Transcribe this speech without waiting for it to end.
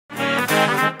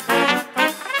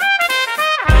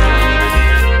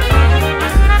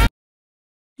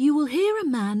hear a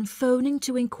man phoning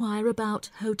to inquire about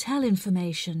hotel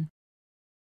information.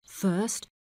 First,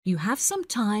 you have some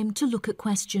time to look at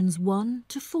questions 1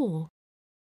 to 4.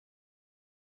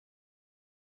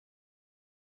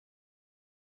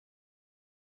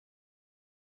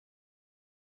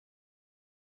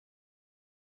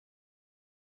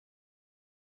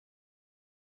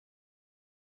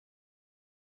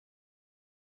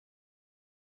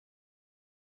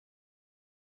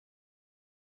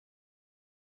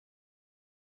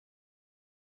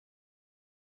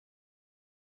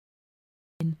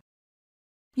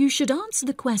 You should answer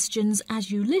the questions as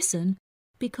you listen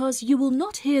because you will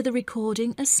not hear the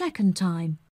recording a second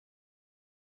time.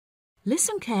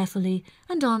 Listen carefully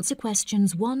and answer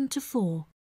questions 1 to 4.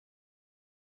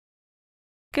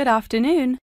 Good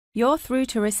afternoon. You're through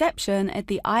to reception at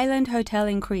the Island Hotel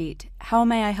in Crete. How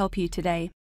may I help you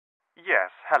today? Yes,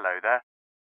 hello there.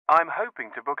 I'm hoping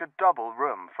to book a double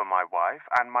room for my wife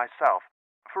and myself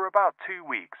for about 2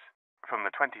 weeks, from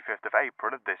the 25th of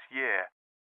April of this year.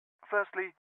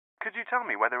 Firstly, could you tell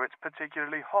me whether it's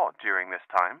particularly hot during this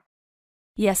time?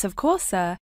 Yes, of course,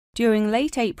 sir. During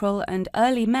late April and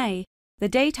early May, the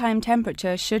daytime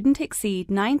temperature shouldn't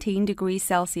exceed 19 degrees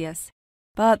Celsius.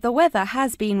 But the weather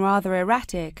has been rather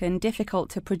erratic and difficult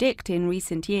to predict in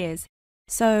recent years,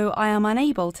 so I am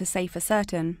unable to say for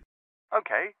certain.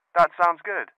 Okay, that sounds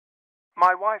good.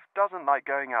 My wife doesn't like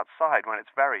going outside when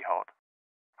it's very hot.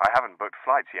 I haven't booked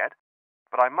flights yet,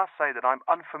 but I must say that I'm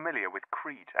unfamiliar with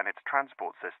Crete and its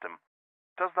transport system.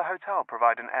 Does the hotel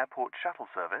provide an airport shuttle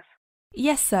service?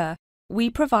 Yes, sir. We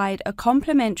provide a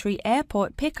complimentary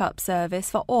airport pickup service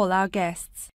for all our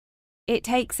guests. It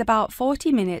takes about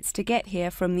 40 minutes to get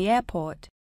here from the airport,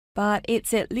 but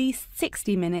it's at least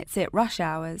 60 minutes at rush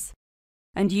hours.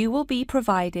 And you will be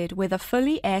provided with a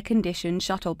fully air-conditioned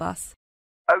shuttle bus.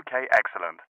 Okay,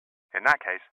 excellent. In that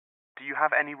case, do you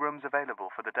have any rooms available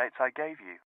for the dates I gave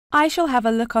you? I shall have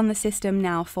a look on the system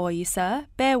now for you, sir.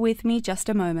 Bear with me just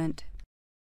a moment.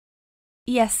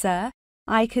 Yes, sir.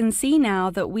 I can see now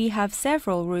that we have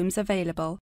several rooms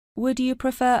available. Would you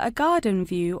prefer a garden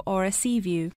view or a sea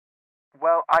view?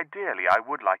 Well, ideally I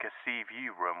would like a sea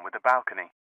view room with a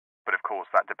balcony, but of course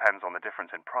that depends on the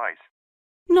difference in price.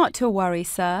 Not to worry,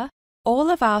 sir. All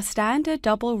of our standard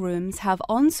double rooms have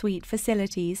ensuite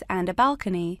facilities and a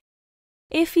balcony.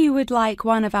 If you would like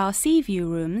one of our sea view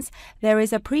rooms, there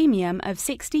is a premium of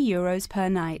 €60 per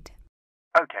night.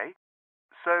 Okay,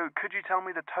 so could you tell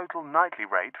me the total nightly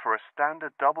rate for a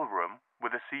standard double room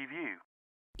with a sea view?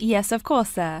 Yes, of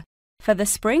course, sir. For the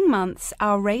spring months,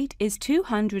 our rate is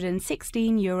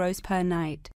 €216 per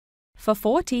night. For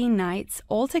 14 nights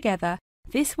altogether,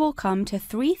 this will come to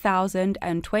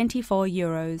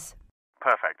 €3,024.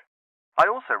 Perfect. I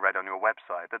also read on your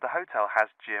website that the hotel has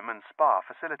gym and spa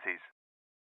facilities.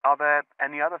 Are there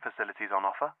any other facilities on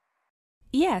offer?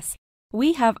 Yes,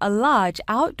 we have a large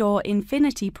outdoor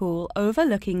infinity pool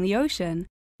overlooking the ocean,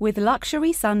 with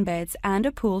luxury sunbeds and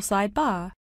a poolside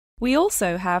bar. We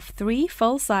also have 3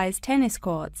 full-size tennis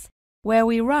courts, where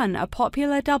we run a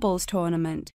popular doubles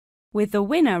tournament, with the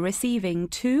winner receiving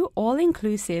 2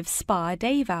 all-inclusive spa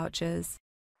day vouchers.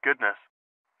 Goodness,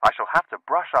 I shall have to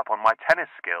brush up on my tennis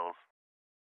skills.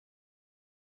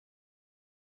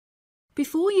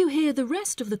 Before you hear the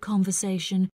rest of the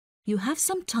conversation, you have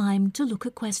some time to look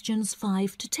at questions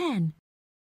 5 to 10.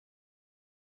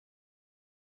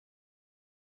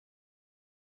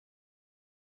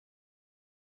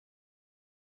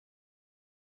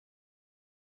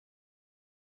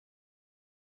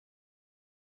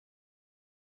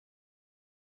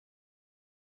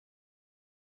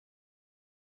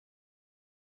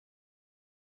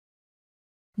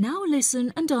 Now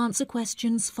listen and answer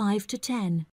questions 5 to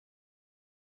 10.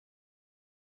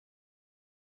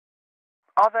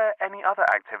 Are there any other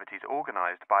activities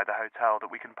organised by the hotel that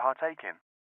we can partake in?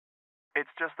 It's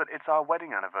just that it's our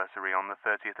wedding anniversary on the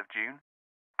 30th of June,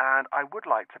 and I would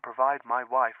like to provide my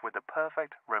wife with a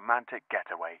perfect romantic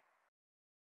getaway.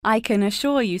 I can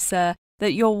assure you, sir,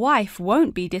 that your wife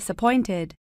won't be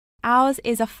disappointed. Ours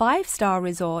is a 5-star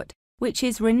resort, which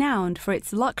is renowned for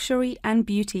its luxury and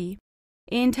beauty.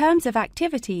 In terms of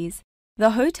activities,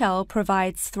 the hotel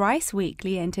provides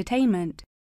thrice-weekly entertainment.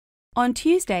 On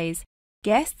Tuesdays,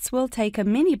 guests will take a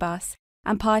minibus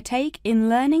and partake in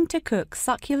learning to cook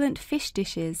succulent fish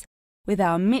dishes with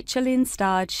our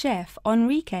Michelin-starred chef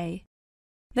Enrique.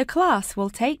 The class will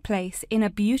take place in a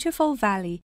beautiful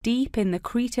valley deep in the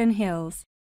Cretan hills,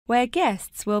 where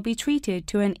guests will be treated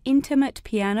to an intimate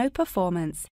piano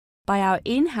performance by our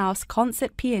in-house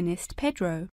concert pianist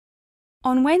Pedro.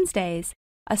 On Wednesdays,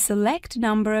 a select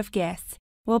number of guests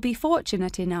will be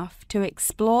fortunate enough to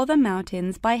explore the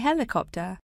mountains by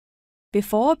helicopter.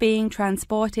 before being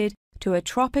transported to a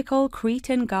tropical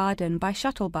Cretan garden by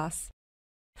shuttle bus.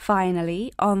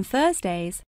 Finally, on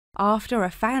Thursdays, after a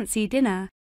fancy dinner,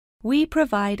 we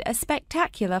provide a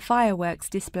spectacular fireworks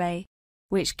display,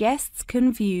 which guests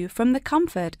can view from the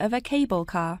comfort of a cable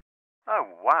car. Oh,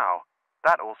 wow.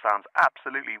 That all sounds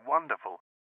absolutely wonderful.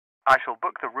 I shall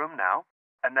book the room now,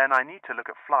 and then I need to look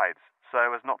at flights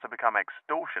so as not to become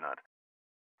extortionate.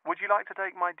 Would you like to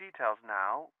take my details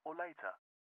now or later?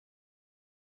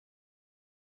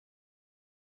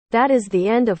 That is the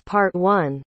end of part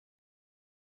 1.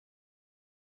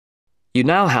 You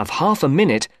now have half a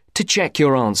minute to check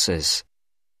your answers.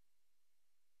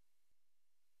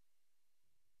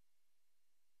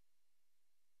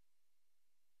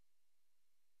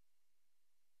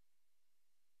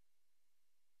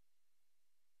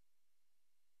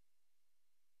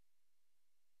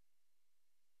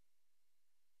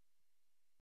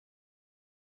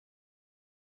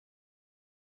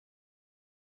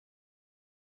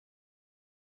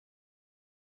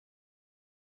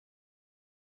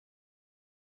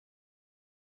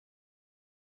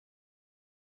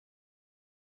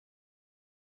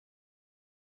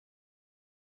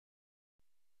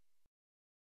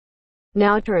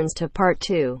 Now turns to part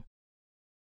 2.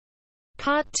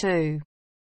 Part 2.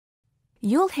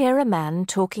 You'll hear a man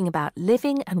talking about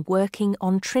living and working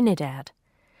on Trinidad.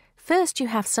 First, you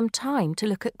have some time to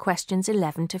look at questions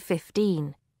 11 to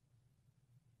 15.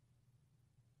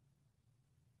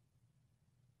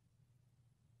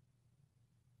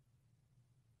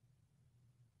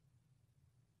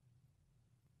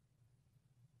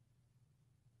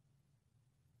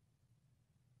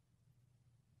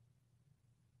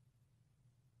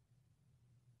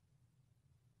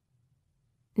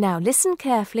 Now listen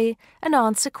carefully and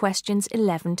answer questions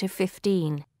 11 to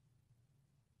 15.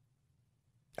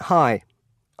 Hi,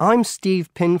 I'm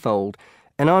Steve Pinfold,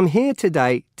 and I'm here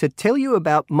today to tell you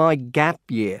about my gap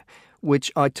year,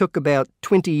 which I took about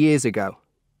 20 years ago.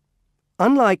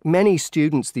 Unlike many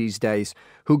students these days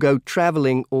who go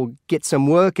travelling or get some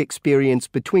work experience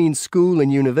between school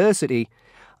and university,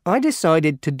 I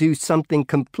decided to do something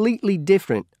completely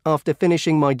different after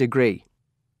finishing my degree.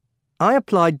 I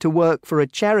applied to work for a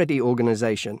charity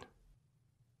organisation.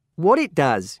 What it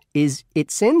does is it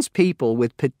sends people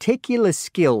with particular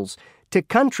skills to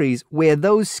countries where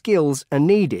those skills are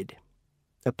needed.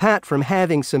 Apart from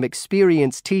having some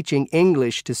experience teaching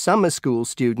English to summer school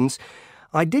students,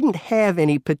 I didn't have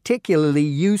any particularly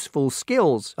useful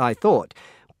skills, I thought,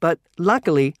 but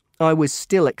luckily I was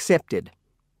still accepted.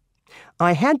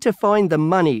 I had to find the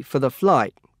money for the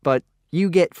flight, but you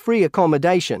get free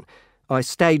accommodation. I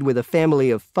stayed with a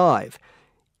family of 5.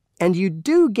 And you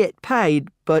do get paid,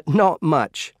 but not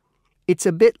much. It's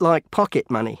a bit like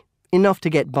pocket money, enough to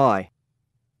get by.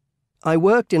 I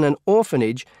worked in an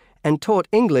orphanage and taught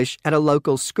English at a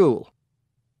local school.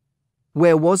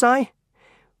 Where was I?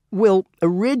 Well,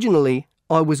 originally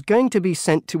I was going to be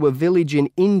sent to a village in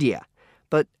India,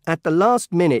 but at the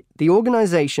last minute the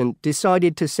organisation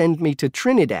decided to send me to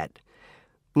Trinidad.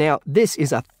 Now, this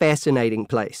is a fascinating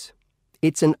place.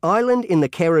 It's an island in the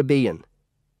Caribbean.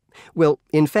 Well,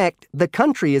 in fact, the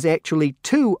country is actually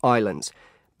 2 islands.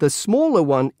 The smaller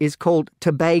one is called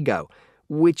Tobago,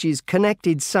 which is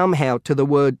connected somehow to the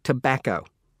word tobacco.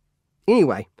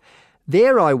 Anyway,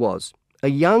 there I was, a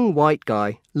young white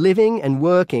guy living and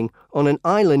working on an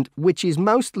island which is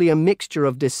mostly a mixture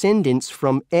of descendants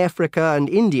from Africa and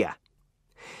India.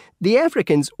 The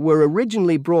Africans were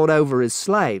originally brought over as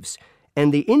slaves,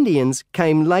 and the Indians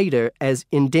came later as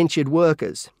indentured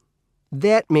workers.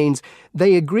 That means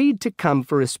they agreed to come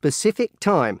for a specific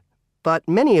time, but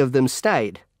many of them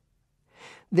stayed.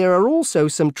 There are also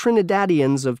some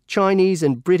Trinidadians of Chinese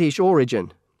and British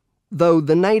origin, though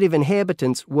the native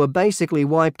inhabitants were basically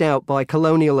wiped out by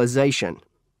colonialization.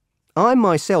 I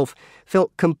myself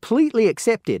felt completely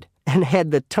accepted and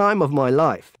had the time of my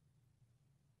life.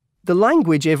 The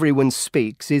language everyone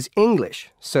speaks is English,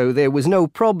 so there was no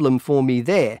problem for me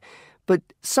there, but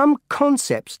some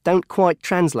concepts don't quite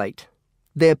translate.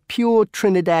 They're pure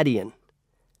Trinidadian.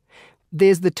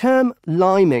 There's the term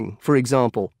liming, for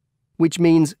example, which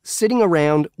means sitting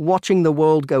around watching the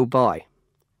world go by.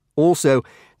 Also,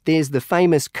 there's the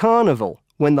famous carnival,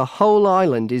 when the whole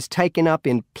island is taken up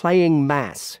in playing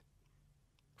mass.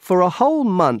 For a whole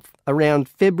month, around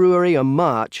February or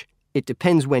March, it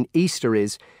depends when Easter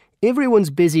is, everyone's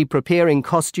busy preparing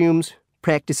costumes,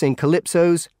 practicing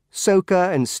calypsos,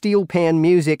 soca and steel pan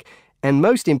music, and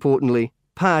most importantly,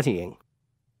 partying.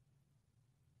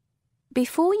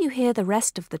 Before you hear the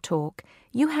rest of the talk,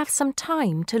 you have some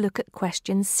time to look at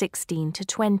questions 16 to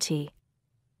 20.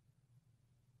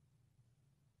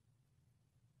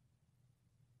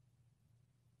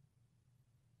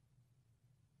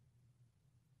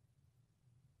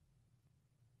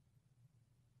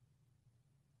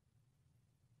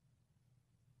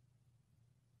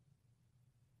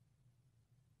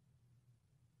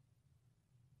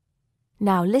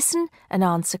 Now listen and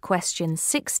answer questions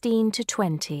 16 to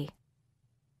 20.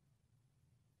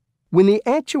 When the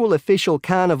actual official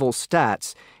carnival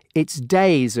starts, it's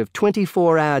days of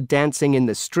 24-hour dancing in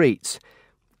the streets.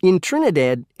 In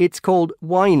Trinidad, it's called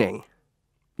whining.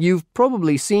 You've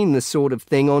probably seen this sort of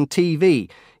thing on TV,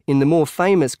 in the more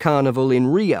famous carnival in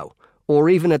Rio, or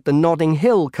even at the Notting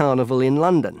Hill Carnival in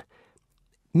London.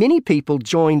 Many people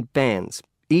joined bands,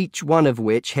 each one of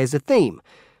which has a theme.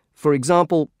 For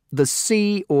example, the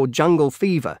Sea or Jungle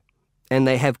Fever, and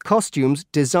they have costumes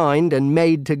designed and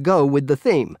made to go with the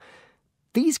theme.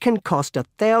 These can cost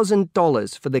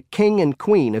 $1,000 for the king and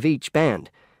queen of each band.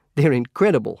 They're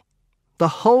incredible. The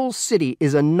whole city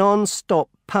is a non-stop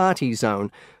party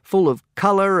zone full of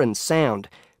colour and sound.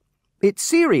 It's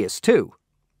serious too.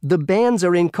 The bands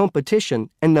are in competition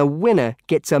and the winner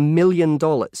gets $1 million.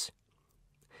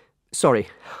 Sorry,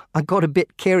 I got a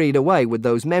bit carried away with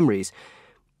those memories.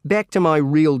 Back to my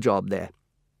real job there.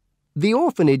 The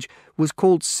orphanage was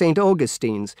called St.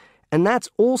 Augustine's, and that's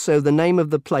also the name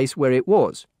of the place where it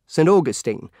was, St.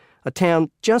 Augustine, a town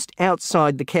just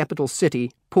outside the capital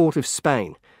city, Port of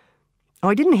Spain.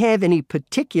 I didn't have any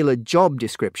particular job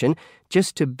description,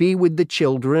 just to be with the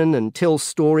children and tell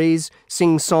stories,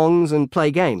 sing songs and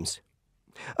play games.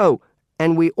 Oh,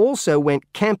 and we also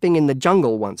went camping in the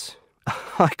jungle once.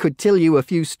 I could tell you a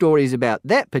few stories about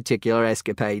that particular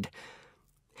escapade.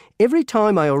 Every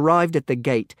time I arrived at the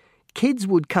gate, kids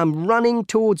would come running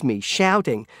towards me,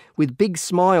 shouting, with big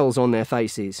smiles on their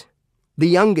faces. The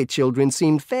younger children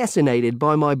seemed fascinated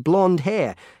by my blonde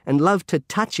hair and loved to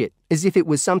touch it as if it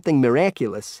was something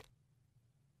miraculous.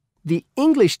 The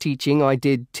English teaching I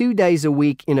did 2 days a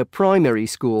week in a primary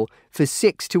school for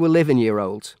 6 to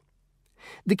 11-year-olds.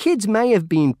 The kids may have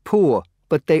been poor,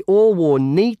 but they all wore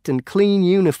neat and clean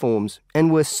uniforms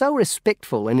and were so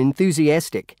respectful and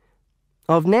enthusiastic.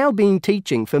 I've now been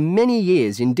teaching for many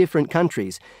years in different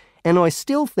countries, and I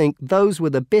still think those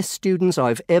were the best students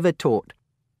I've ever taught.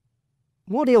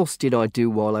 What else did I do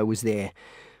while I was there?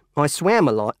 I swam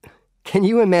a lot. Can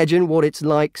you imagine what it's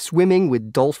like swimming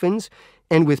with dolphins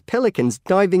and with pelicans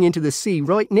diving into the sea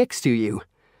right next to you?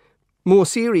 More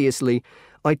seriously,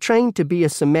 I trained to be a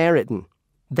Samaritan.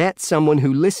 That's someone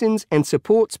who listens and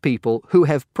supports people who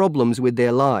have problems with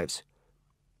their lives.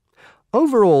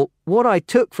 Overall, what I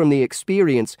took from the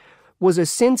experience was a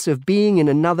sense of being in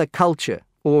another culture,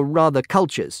 or rather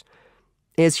cultures.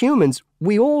 As humans,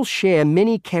 we all share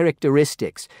many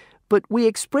characteristics, but we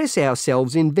express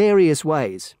ourselves in various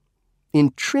ways.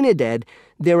 In Trinidad,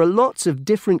 there are lots of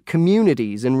different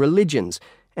communities and religions,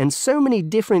 and so many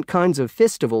different kinds of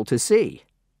festival to see.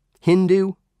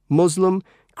 Hindu, Muslim,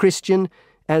 Christian,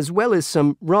 as well as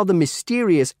some rather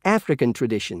mysterious African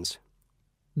traditions.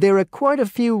 There are quite a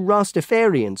few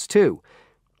Rastafarians too.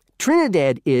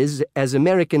 Trinidad is, as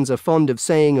Americans are fond of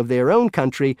saying of their own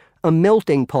country, a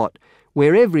melting pot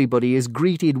where everybody is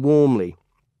greeted warmly.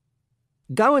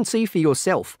 Go and see for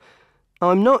yourself.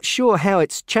 I'm not sure how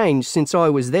it's changed since I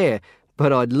was there,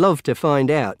 but I'd love to find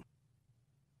out.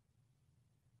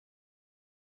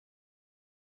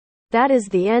 That is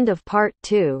the end of part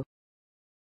 2.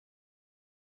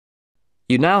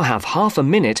 You now have half a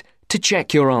minute to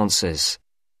check your answers.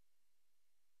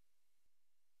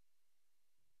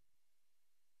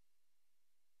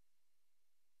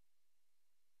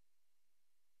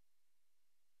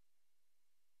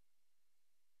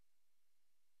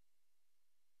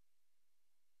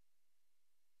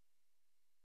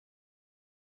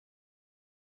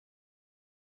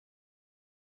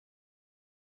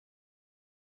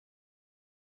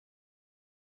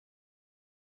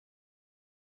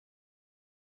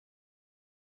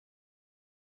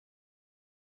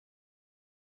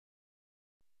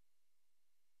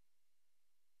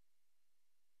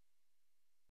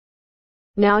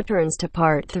 Now turns to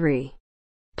part 3.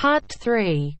 Part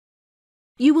 3.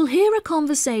 You will hear a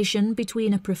conversation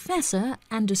between a professor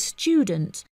and a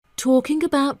student talking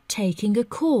about taking a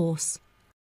course.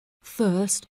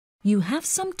 First, you have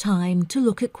some time to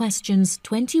look at questions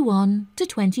 21 to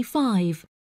 25.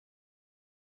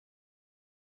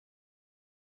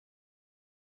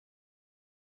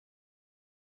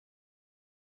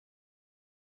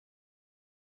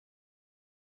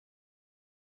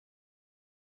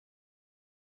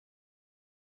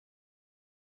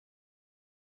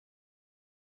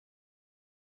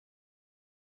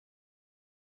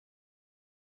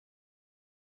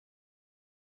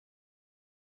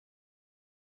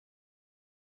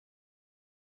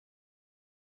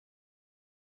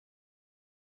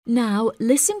 Now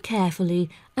listen carefully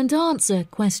and answer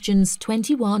questions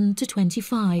 21 to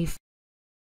 25.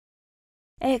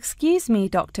 Excuse me,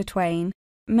 Dr. Twain.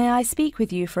 May I speak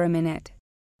with you for a minute?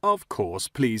 Of course,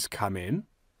 please come in.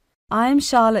 I'm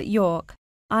Charlotte York.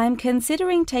 I'm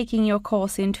considering taking your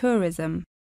course in tourism.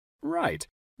 Right.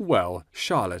 Well,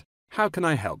 Charlotte, how can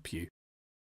I help you?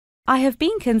 I have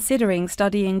been considering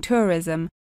studying tourism.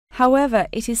 However,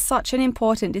 it is such an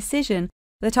important decision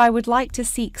that I would like to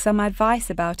seek some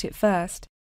advice about it first.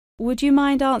 Would you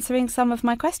mind answering some of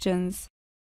my questions?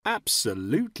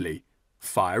 Absolutely.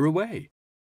 Fire away.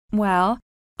 Well,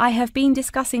 I have been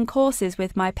discussing courses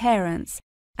with my parents,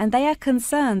 and they are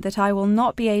concerned that I will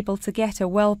not be able to get a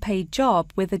well-paid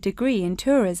job with a degree in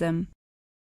tourism.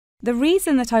 The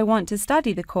reason that I want to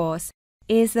study the course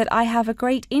is that I have a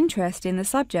great interest in the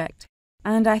subject,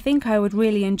 and I think I would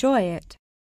really enjoy it.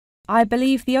 I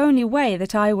believe the only way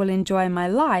that I will enjoy my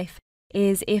life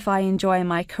is if I enjoy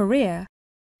my career.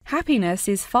 Happiness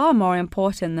is far more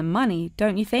important than money,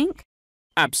 don't you think?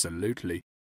 Absolutely.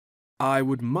 I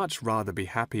would much rather be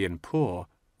happy and poor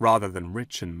rather than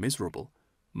rich and miserable.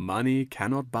 Money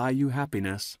cannot buy you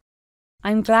happiness.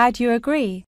 I'm glad you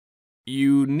agree.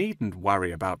 You needn't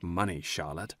worry about money,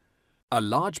 Charlotte. A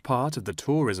large part of the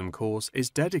tourism course is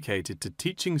dedicated to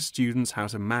teaching students how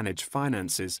to manage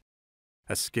finances,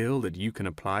 a skill that you can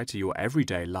apply to your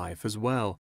everyday life as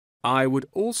well. I would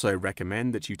also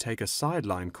recommend that you take a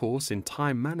sideline course in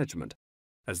time management,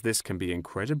 as this can be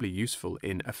incredibly useful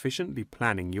in efficiently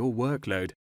planning your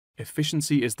workload.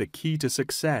 Efficiency is the key to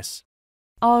success.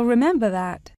 I'll remember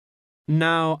that.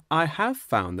 Now, I have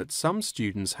found that some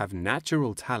students have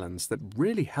natural talents that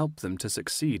really help them to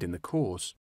succeed in the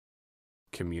course.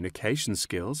 Communication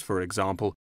skills, for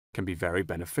example, can be very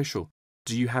beneficial.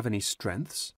 Do you have any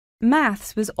strengths?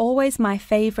 Maths was always my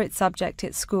favourite subject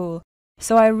at school,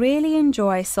 so I really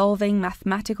enjoy solving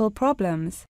mathematical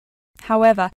problems.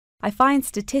 However, I find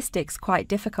statistics quite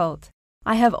difficult.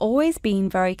 I have always been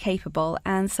very capable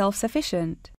and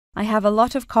self-sufficient. I have a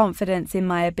lot of confidence in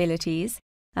my abilities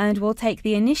and will take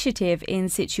the initiative in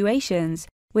situations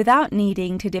without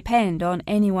needing to depend on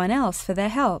anyone else for their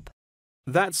help.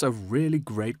 That's a really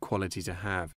great quality to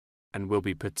have and will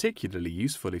be particularly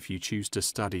useful if you choose to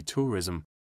study tourism.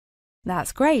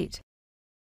 That's great.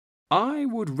 I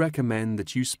would recommend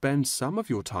that you spend some of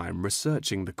your time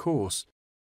researching the course.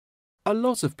 A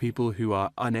lot of people who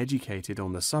are uneducated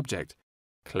on the subject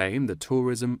claim that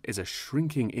tourism is a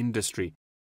shrinking industry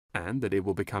and that it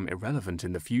will become irrelevant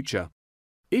in the future.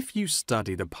 If you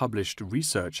study the published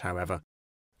research, however,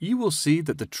 you will see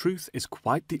that the truth is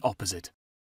quite the opposite.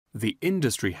 The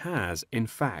industry has, in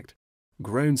fact,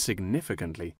 grown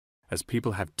significantly as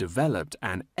people have developed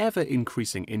an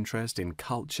ever-increasing interest in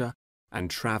culture and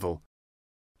travel.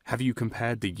 Have you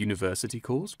compared the university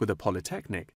course with a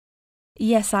polytechnic?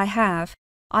 Yes, I have.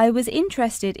 I was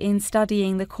interested in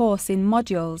studying the course in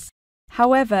modules.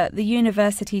 However, the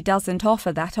university doesn't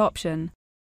offer that option.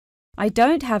 I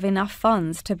don't have enough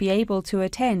funds to be able to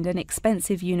attend an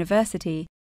expensive university,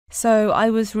 so I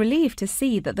was relieved to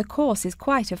see that the course is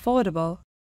quite affordable.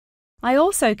 I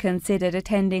also considered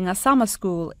attending a summer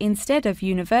school instead of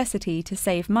university to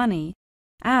save money,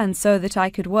 and so that I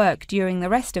could work during the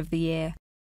rest of the year.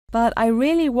 But I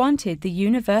really wanted the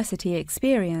university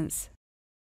experience.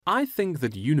 I think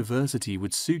that university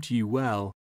would suit you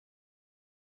well.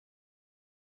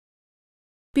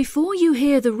 Before you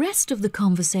hear the rest of the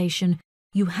conversation,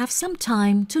 you have some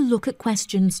time to look at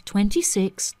questions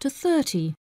 26 to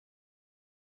 30.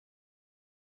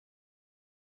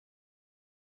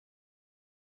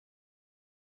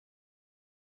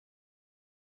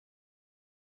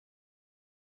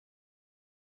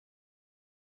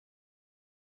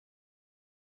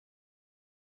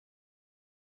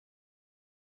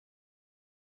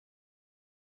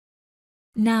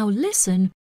 Now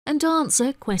listen and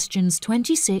answer questions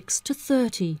 26 to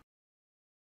 30.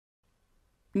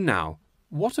 Now,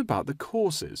 what about the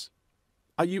courses?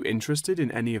 Are you interested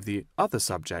in any of the other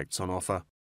subjects on offer?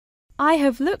 I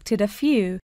have looked at a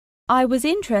few. I was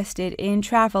interested in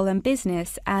travel and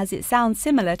business as it sounds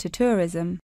similar to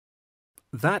tourism.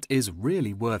 That is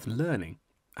really worth learning.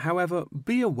 However,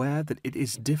 be aware that it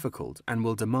is difficult and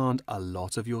will demand a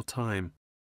lot of your time.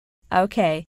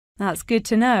 Okay, that's good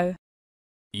to know.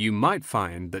 You might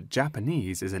find that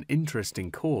Japanese is an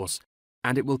interesting course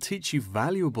and it will teach you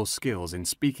valuable skills in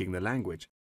speaking the language.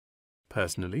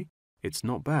 Personally, it's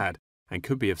not bad and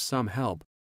could be of some help,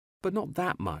 but not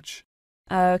that much.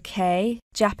 Okay,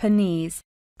 Japanese.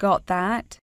 Got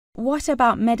that. What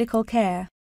about medical care?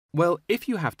 Well, if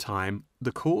you have time,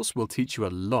 the course will teach you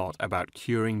a lot about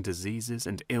curing diseases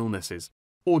and illnesses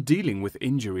or dealing with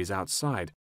injuries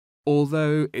outside,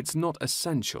 although it's not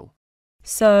essential.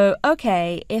 So,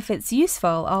 okay, if it's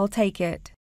useful, I'll take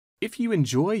it. If you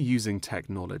enjoy using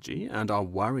technology and are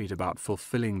worried about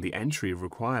fulfilling the entry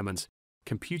requirements,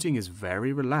 computing is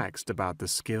very relaxed about the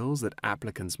skills that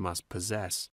applicants must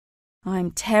possess. I'm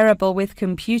terrible with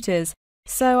computers,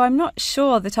 so I'm not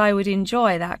sure that I would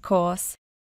enjoy that course.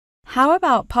 How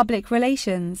about public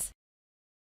relations?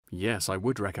 Yes, I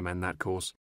would recommend that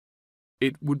course.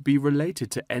 It would be related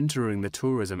to entering the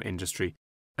tourism industry,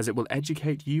 as it will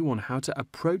educate you on how to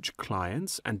approach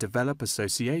clients and develop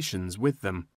associations with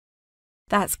them.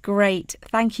 That's great.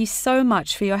 Thank you so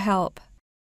much for your help.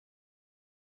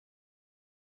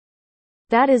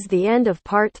 That is the end of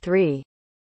part 3.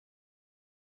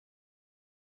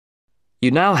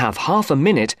 You now have half a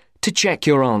minute to check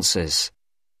your answers.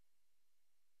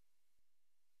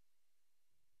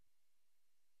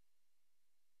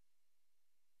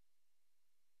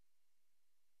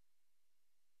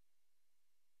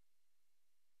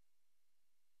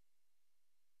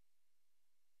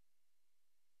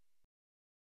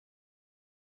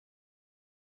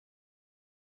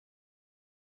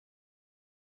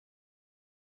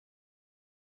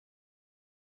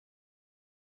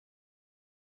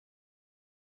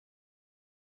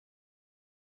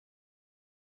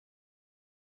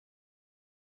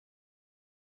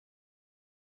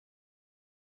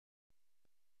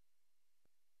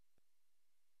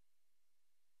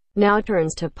 Now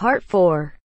turns to part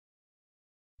 4.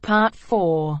 Part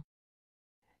 4.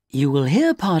 You will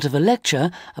hear part of a lecture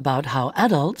about how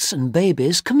adults and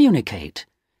babies communicate.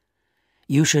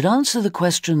 You should answer the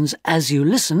questions as you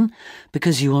listen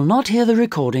because you will not hear the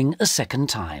recording a second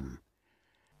time.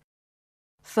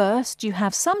 First, you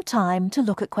have some time to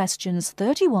look at questions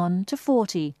 31 to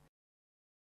 40.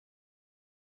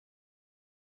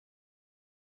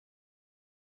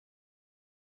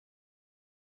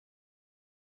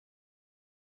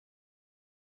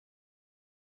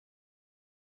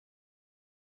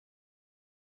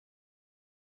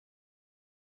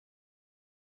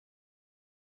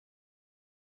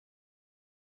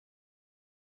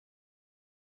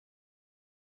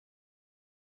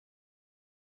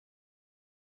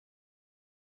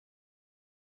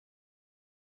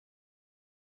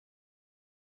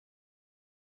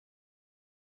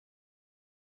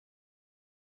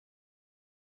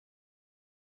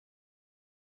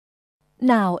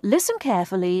 Now listen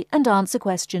carefully and answer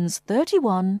questions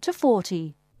 31 to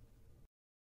 40.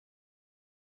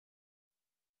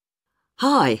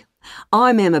 Hi,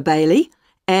 I'm Emma Bailey,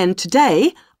 and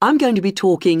today I'm going to be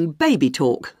talking baby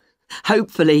talk.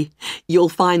 Hopefully, you'll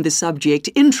find the subject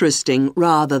interesting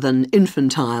rather than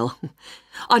infantile.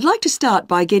 I'd like to start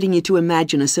by getting you to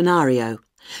imagine a scenario.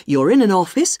 You're in an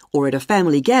office or at a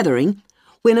family gathering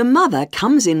when a mother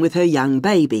comes in with her young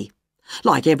baby.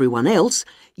 Like everyone else,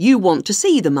 you want to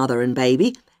see the mother and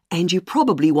baby, and you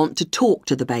probably want to talk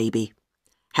to the baby.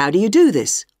 How do you do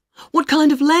this? What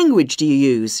kind of language do you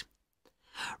use?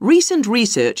 Recent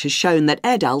research has shown that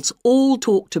adults all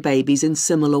talk to babies in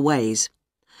similar ways.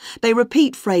 They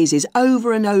repeat phrases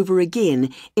over and over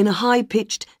again in a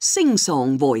high-pitched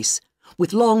sing-song voice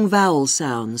with long vowel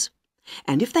sounds.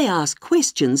 And if they ask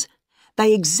questions,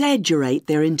 they exaggerate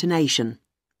their intonation.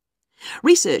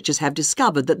 Researchers have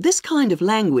discovered that this kind of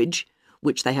language,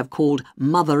 which they have called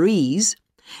motherese,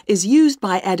 is used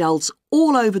by adults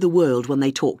all over the world when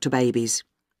they talk to babies.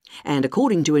 And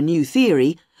according to a new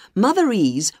theory,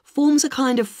 motherese forms a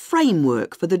kind of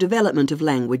framework for the development of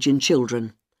language in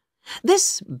children.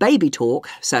 This baby talk,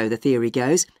 so the theory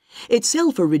goes,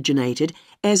 itself originated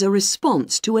as a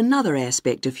response to another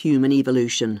aspect of human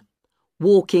evolution,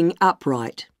 walking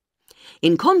upright.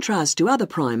 In contrast to other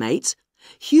primates,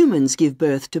 humans give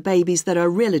birth to babies that are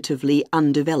relatively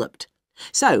undeveloped.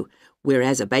 So,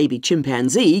 whereas a baby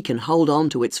chimpanzee can hold on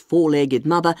to its four-legged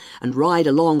mother and ride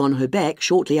along on her back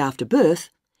shortly after birth,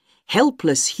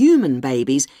 helpless human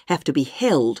babies have to be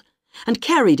held and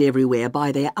carried everywhere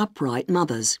by their upright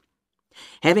mothers.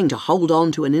 Having to hold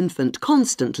on to an infant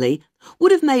constantly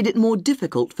would have made it more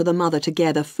difficult for the mother to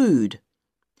gather food.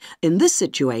 In this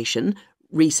situation,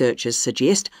 researchers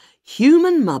suggest,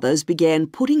 human mothers began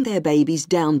putting their babies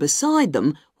down beside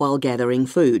them while gathering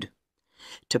food.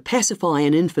 To pacify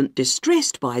an infant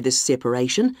distressed by this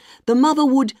separation, the mother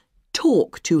would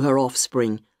talk to her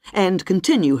offspring and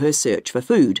continue her search for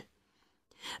food.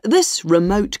 This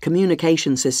remote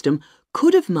communication system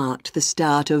could have marked the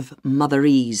start of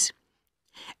motherese.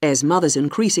 As mothers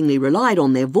increasingly relied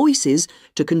on their voices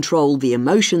to control the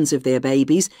emotions of their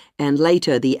babies and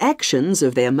later the actions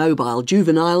of their mobile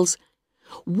juveniles,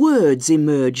 words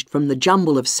emerged from the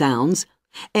jumble of sounds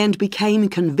and became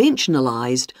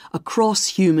conventionalized across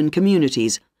human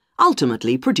communities,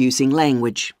 ultimately producing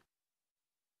language.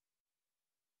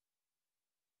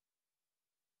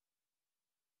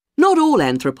 Not all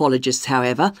anthropologists,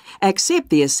 however, accept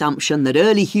the assumption that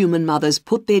early human mothers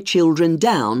put their children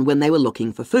down when they were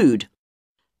looking for food.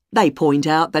 They point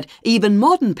out that even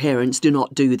modern parents do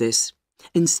not do this.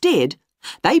 Instead,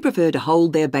 they prefer to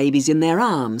hold their babies in their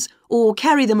arms or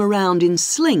carry them around in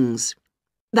slings.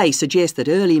 They suggest that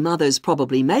early mothers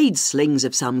probably made slings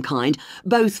of some kind,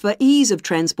 both for ease of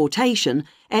transportation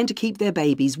and to keep their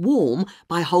babies warm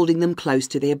by holding them close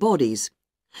to their bodies.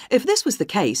 If this was the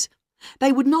case,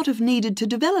 they would not have needed to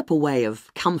develop a way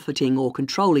of comforting or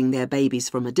controlling their babies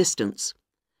from a distance.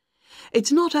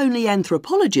 It's not only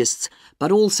anthropologists,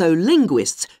 but also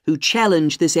linguists who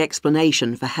challenge this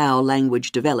explanation for how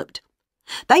language developed.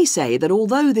 They say that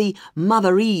although the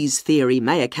motherese theory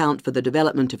may account for the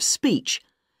development of speech,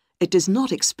 it does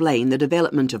not explain the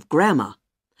development of grammar.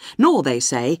 Nor, they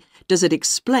say, does it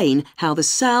explain how the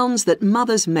sounds that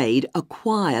mothers made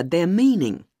acquired their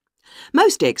meaning.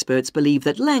 Most experts believe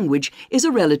that language is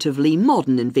a relatively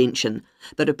modern invention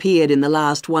that appeared in the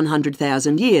last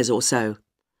 100,000 years or so.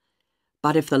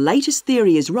 But if the latest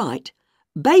theory is right,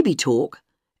 baby talk,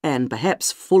 and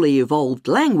perhaps fully evolved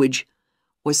language,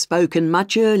 was spoken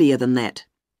much earlier than that.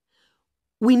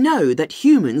 We know that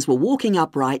humans were walking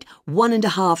upright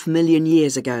 1.5 million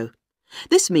years ago.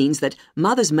 This means that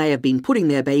mothers may have been putting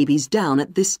their babies down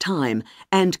at this time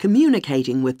and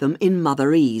communicating with them in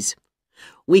motherese.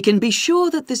 We can be sure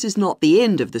that this is not the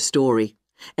end of the story,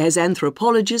 as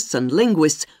anthropologists and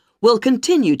linguists will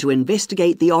continue to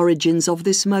investigate the origins of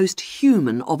this most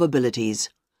human of abilities,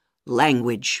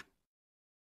 language.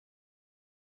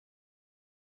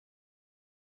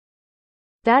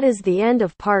 That is the end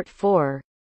of part 4.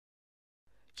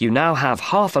 You now have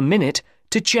half a minute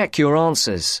to check your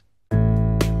answers.